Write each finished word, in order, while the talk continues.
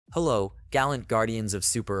Hello, gallant guardians of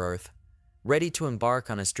Super-Earth. Ready to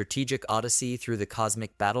embark on a strategic odyssey through the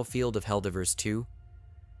cosmic battlefield of Helldivers 2?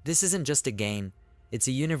 This isn't just a game, it's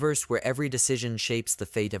a universe where every decision shapes the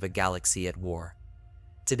fate of a galaxy at war.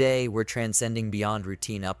 Today, we're transcending beyond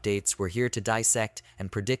routine updates. We're here to dissect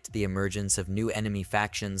and predict the emergence of new enemy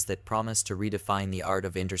factions that promise to redefine the art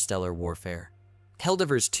of interstellar warfare.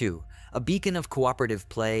 Helldivers 2, a beacon of cooperative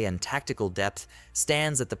play and tactical depth,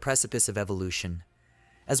 stands at the precipice of evolution.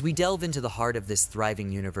 As we delve into the heart of this thriving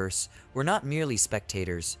universe, we're not merely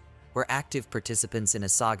spectators, we're active participants in a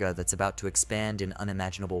saga that's about to expand in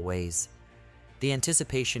unimaginable ways. The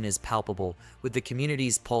anticipation is palpable, with the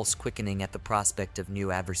community's pulse quickening at the prospect of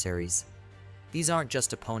new adversaries. These aren't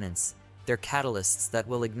just opponents, they're catalysts that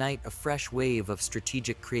will ignite a fresh wave of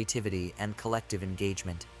strategic creativity and collective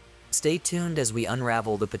engagement. Stay tuned as we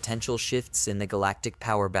unravel the potential shifts in the galactic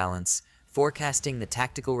power balance, forecasting the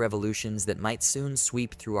tactical revolutions that might soon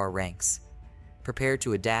sweep through our ranks. Prepare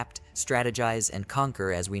to adapt, strategize, and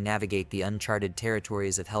conquer as we navigate the uncharted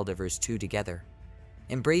territories of Helldivers 2 together.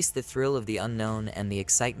 Embrace the thrill of the unknown and the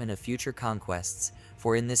excitement of future conquests,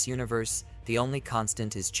 for in this universe, the only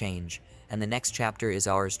constant is change, and the next chapter is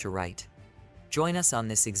ours to write. Join us on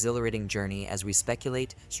this exhilarating journey as we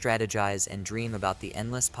speculate, strategize, and dream about the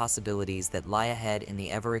endless possibilities that lie ahead in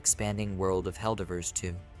the ever-expanding world of Helldivers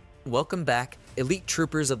 2. Welcome back, elite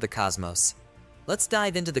troopers of the cosmos. Let's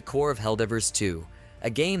dive into the core of Helldivers 2, a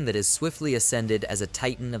game that has swiftly ascended as a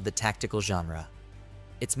titan of the tactical genre.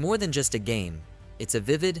 It's more than just a game, it's a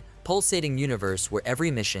vivid, pulsating universe where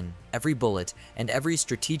every mission, every bullet, and every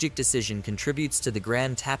strategic decision contributes to the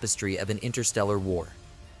grand tapestry of an interstellar war.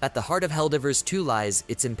 At the heart of Helldivers 2 lies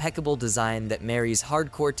its impeccable design that marries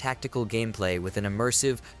hardcore tactical gameplay with an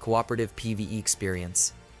immersive, cooperative PvE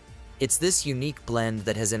experience. It's this unique blend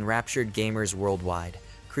that has enraptured gamers worldwide,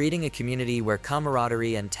 creating a community where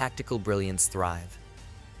camaraderie and tactical brilliance thrive.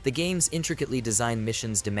 The game's intricately designed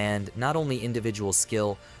missions demand not only individual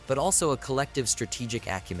skill, but also a collective strategic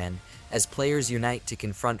acumen, as players unite to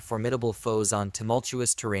confront formidable foes on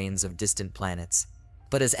tumultuous terrains of distant planets.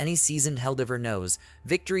 But as any seasoned Helldiver knows,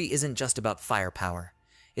 victory isn't just about firepower.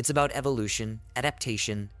 It's about evolution,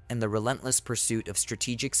 adaptation, and the relentless pursuit of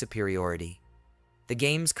strategic superiority. The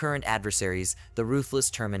game's current adversaries, the ruthless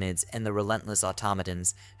Terminids and the relentless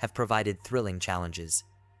automatons, have provided thrilling challenges.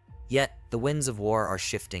 Yet, the winds of war are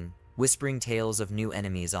shifting, whispering tales of new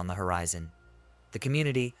enemies on the horizon. The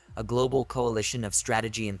community, a global coalition of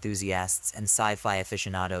strategy enthusiasts and sci-fi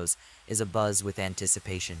aficionados, is abuzz with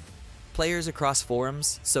anticipation. Players across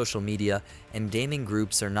forums, social media, and gaming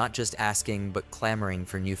groups are not just asking but clamoring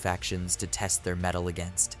for new factions to test their mettle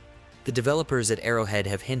against. The developers at Arrowhead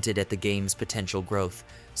have hinted at the game's potential growth,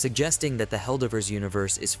 suggesting that the Helldivers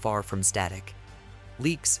universe is far from static.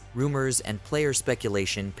 Leaks, rumors, and player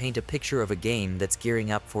speculation paint a picture of a game that's gearing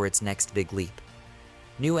up for its next big leap.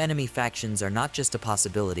 New enemy factions are not just a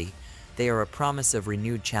possibility, they are a promise of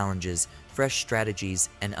renewed challenges, fresh strategies,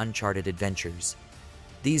 and uncharted adventures.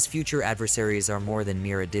 These future adversaries are more than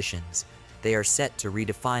mere additions. They are set to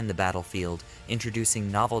redefine the battlefield,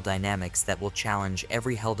 introducing novel dynamics that will challenge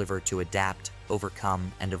every Helldiver to adapt,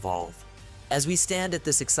 overcome, and evolve. As we stand at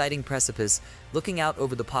this exciting precipice, looking out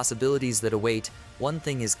over the possibilities that await, one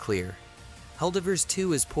thing is clear. Helldivers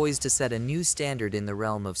 2 is poised to set a new standard in the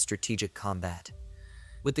realm of strategic combat.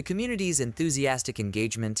 With the community's enthusiastic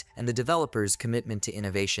engagement and the developers' commitment to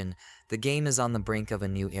innovation, the game is on the brink of a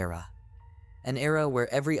new era. An era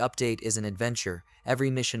where every update is an adventure,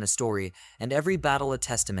 every mission a story, and every battle a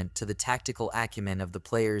testament to the tactical acumen of the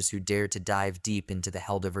players who dare to dive deep into the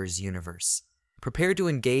Helldivers universe. Prepare to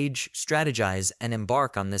engage, strategize, and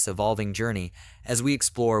embark on this evolving journey as we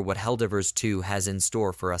explore what Helldivers 2 has in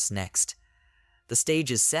store for us next. The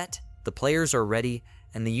stage is set, the players are ready,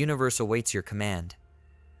 and the universe awaits your command.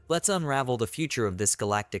 Let's unravel the future of this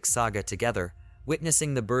galactic saga together,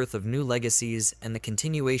 witnessing the birth of new legacies and the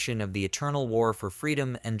continuation of the eternal war for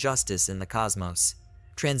freedom and justice in the cosmos.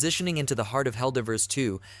 Transitioning into the heart of Helldivers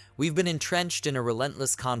 2, we've been entrenched in a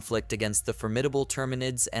relentless conflict against the formidable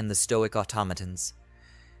Terminids and the stoic automatons.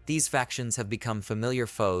 These factions have become familiar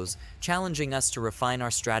foes, challenging us to refine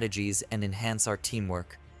our strategies and enhance our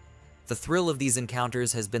teamwork. The thrill of these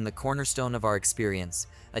encounters has been the cornerstone of our experience,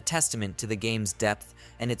 a testament to the game's depth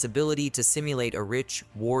and its ability to simulate a rich,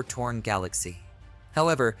 war-torn galaxy.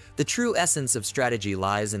 However, the true essence of strategy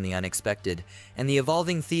lies in the unexpected, and the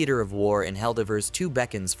evolving theater of war in Helldivers 2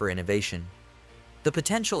 beckons for innovation. The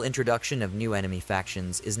potential introduction of new enemy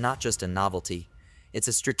factions is not just a novelty, it's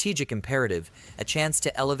a strategic imperative, a chance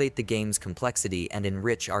to elevate the game's complexity and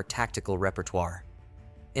enrich our tactical repertoire.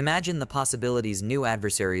 Imagine the possibilities: new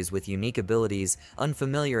adversaries with unique abilities,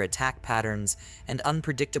 unfamiliar attack patterns, and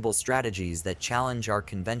unpredictable strategies that challenge our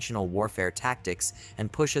conventional warfare tactics and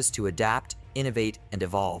push us to adapt, innovate, and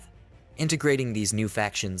evolve. Integrating these new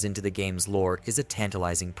factions into the game's lore is a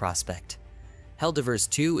tantalizing prospect. Helldivers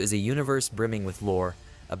 2 is a universe brimming with lore,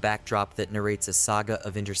 a backdrop that narrates a saga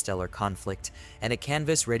of interstellar conflict, and a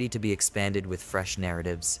canvas ready to be expanded with fresh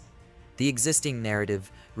narratives. The existing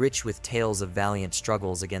narrative, rich with tales of valiant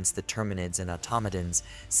struggles against the Terminids and automatons,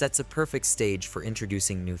 sets a perfect stage for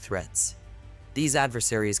introducing new threats. These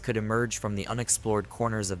adversaries could emerge from the unexplored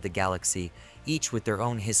corners of the galaxy, each with their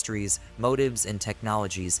own histories, motives, and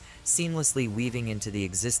technologies, seamlessly weaving into the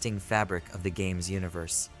existing fabric of the game's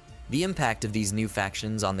universe. The impact of these new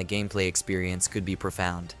factions on the gameplay experience could be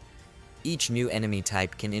profound. Each new enemy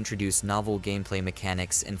type can introduce novel gameplay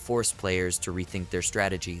mechanics and force players to rethink their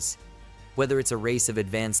strategies. Whether it's a race of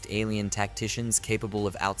advanced alien tacticians capable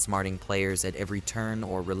of outsmarting players at every turn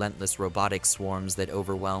or relentless robotic swarms that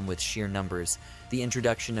overwhelm with sheer numbers, the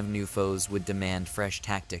introduction of new foes would demand fresh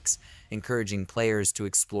tactics, encouraging players to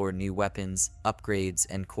explore new weapons, upgrades,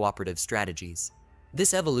 and cooperative strategies.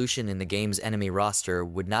 This evolution in the game's enemy roster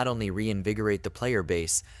would not only reinvigorate the player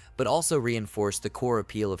base, but also reinforce the core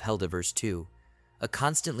appeal of Helldivers 2, a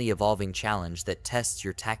constantly evolving challenge that tests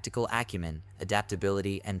your tactical acumen,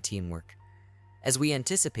 adaptability, and teamwork. As we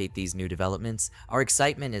anticipate these new developments, our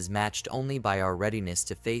excitement is matched only by our readiness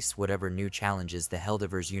to face whatever new challenges the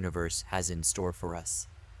Helldivers universe has in store for us.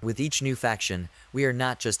 With each new faction, we are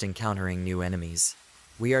not just encountering new enemies.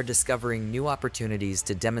 We are discovering new opportunities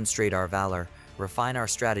to demonstrate our valor, refine our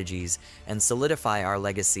strategies, and solidify our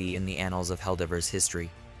legacy in the annals of Helldivers history.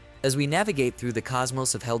 As we navigate through the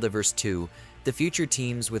cosmos of Helldivers 2, the future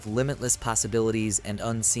teems with limitless possibilities and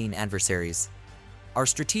unseen adversaries. Our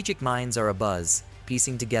strategic minds are abuzz,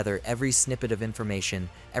 piecing together every snippet of information,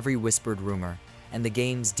 every whispered rumor, and the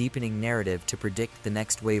game's deepening narrative to predict the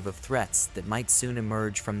next wave of threats that might soon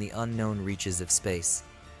emerge from the unknown reaches of space.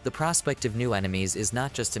 The prospect of new enemies is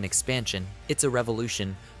not just an expansion, it's a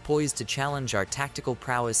revolution, poised to challenge our tactical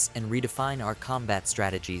prowess and redefine our combat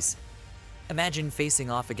strategies. Imagine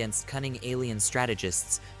facing off against cunning alien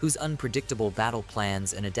strategists whose unpredictable battle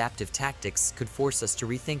plans and adaptive tactics could force us to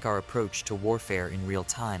rethink our approach to warfare in real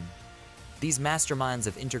time. These masterminds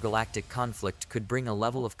of intergalactic conflict could bring a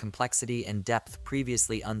level of complexity and depth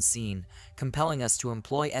previously unseen, compelling us to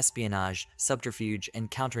employ espionage, subterfuge,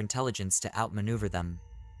 and counterintelligence to outmaneuver them.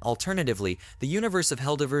 Alternatively, the universe of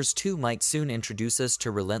Helldivers 2 might soon introduce us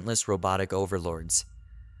to relentless robotic overlords.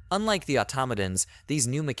 Unlike the automatons, these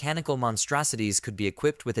new mechanical monstrosities could be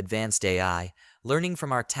equipped with advanced AI, learning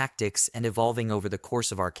from our tactics and evolving over the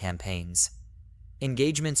course of our campaigns.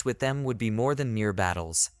 Engagements with them would be more than mere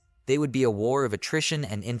battles. They would be a war of attrition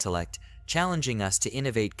and intellect, challenging us to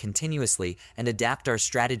innovate continuously and adapt our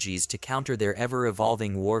strategies to counter their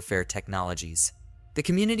ever-evolving warfare technologies. The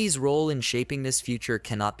community's role in shaping this future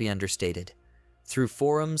cannot be understated. Through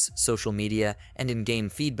forums, social media, and in-game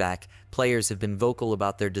feedback, players have been vocal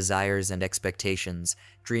about their desires and expectations,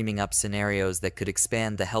 dreaming up scenarios that could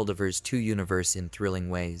expand the Helldivers 2 universe in thrilling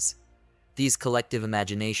ways. These collective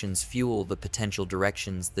imaginations fuel the potential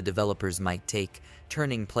directions the developers might take,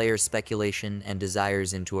 turning player speculation and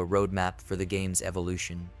desires into a roadmap for the game's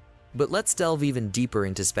evolution. But let's delve even deeper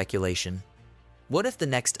into speculation. What if the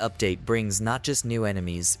next update brings not just new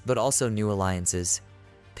enemies, but also new alliances?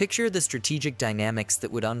 Picture the strategic dynamics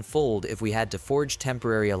that would unfold if we had to forge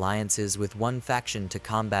temporary alliances with one faction to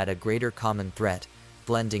combat a greater common threat,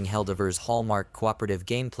 blending Helldivers' hallmark cooperative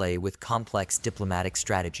gameplay with complex diplomatic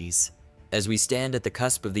strategies. As we stand at the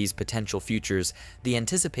cusp of these potential futures, the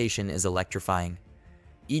anticipation is electrifying.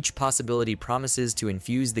 Each possibility promises to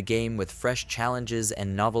infuse the game with fresh challenges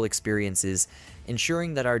and novel experiences,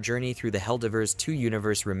 ensuring that our journey through the Helldivers 2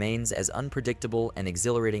 universe remains as unpredictable and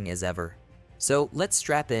exhilarating as ever. So let's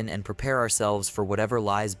strap in and prepare ourselves for whatever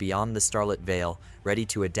lies beyond the Starlit Veil, ready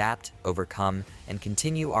to adapt, overcome, and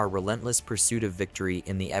continue our relentless pursuit of victory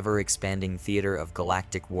in the ever-expanding theater of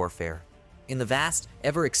galactic warfare. In the vast,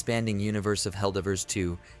 ever-expanding universe of Helldivers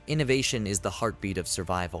 2, innovation is the heartbeat of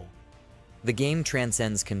survival. The game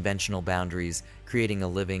transcends conventional boundaries, creating a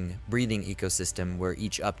living, breathing ecosystem where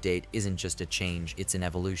each update isn't just a change, it's an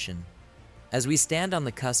evolution. As we stand on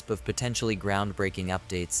the cusp of potentially groundbreaking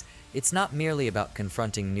updates, it's not merely about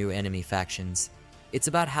confronting new enemy factions. It's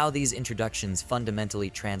about how these introductions fundamentally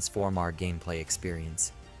transform our gameplay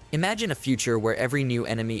experience. Imagine a future where every new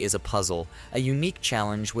enemy is a puzzle, a unique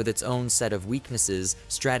challenge with its own set of weaknesses,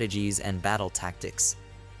 strategies, and battle tactics.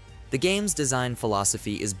 The game's design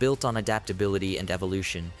philosophy is built on adaptability and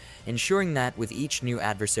evolution, ensuring that with each new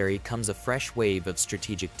adversary comes a fresh wave of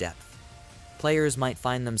strategic depth. Players might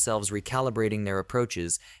find themselves recalibrating their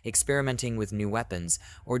approaches, experimenting with new weapons,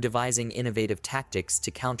 or devising innovative tactics to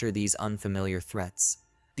counter these unfamiliar threats.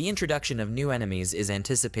 The introduction of new enemies is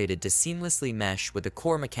anticipated to seamlessly mesh with the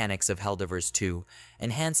core mechanics of Helldivers 2,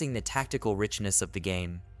 enhancing the tactical richness of the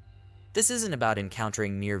game. This isn't about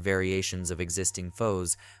encountering mere variations of existing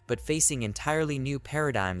foes, but facing entirely new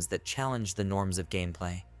paradigms that challenge the norms of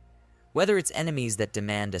gameplay. Whether it's enemies that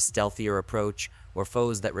demand a stealthier approach, or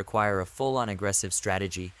foes that require a full-on aggressive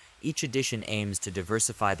strategy, each edition aims to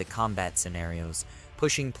diversify the combat scenarios,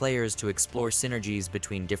 pushing players to explore synergies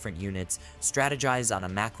between different units, strategize on a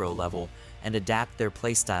macro level, and adapt their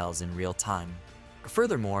playstyles in real time.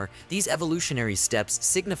 Furthermore, these evolutionary steps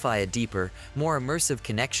signify a deeper, more immersive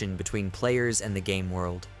connection between players and the game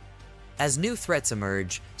world. As new threats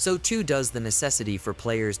emerge, so too does the necessity for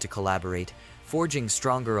players to collaborate, forging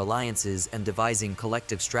stronger alliances and devising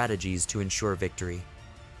collective strategies to ensure victory.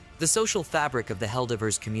 The social fabric of the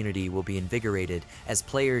Helldivers community will be invigorated as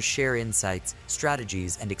players share insights,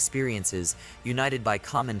 strategies, and experiences, united by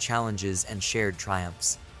common challenges and shared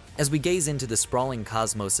triumphs. As we gaze into the sprawling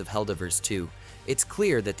cosmos of Helldivers 2, it's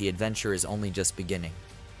clear that the adventure is only just beginning.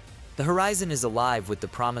 The horizon is alive with the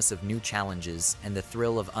promise of new challenges and the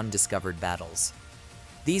thrill of undiscovered battles.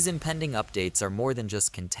 These impending updates are more than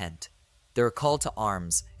just content. They're a call to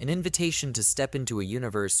arms, an invitation to step into a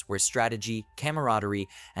universe where strategy, camaraderie,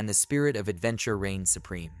 and the spirit of adventure reign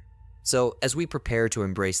supreme. So, as we prepare to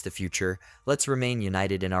embrace the future, let's remain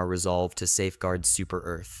united in our resolve to safeguard Super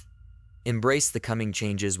Earth. Embrace the coming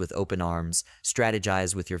changes with open arms,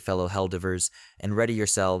 strategize with your fellow Helldivers, and ready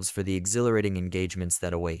yourselves for the exhilarating engagements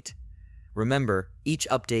that await. Remember, each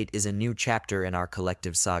update is a new chapter in our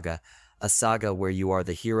collective saga, a saga where you are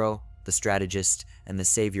the hero, the strategist, and the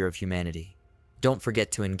savior of humanity. Don't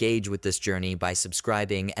forget to engage with this journey by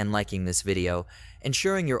subscribing and liking this video,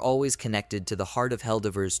 ensuring you're always connected to the heart of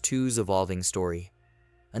Helldivers 2's evolving story.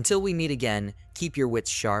 Until we meet again, keep your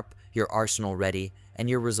wits sharp, your arsenal ready, and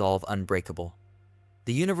your resolve unbreakable.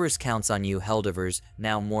 The universe counts on you, Helldivers,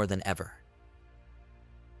 now more than ever.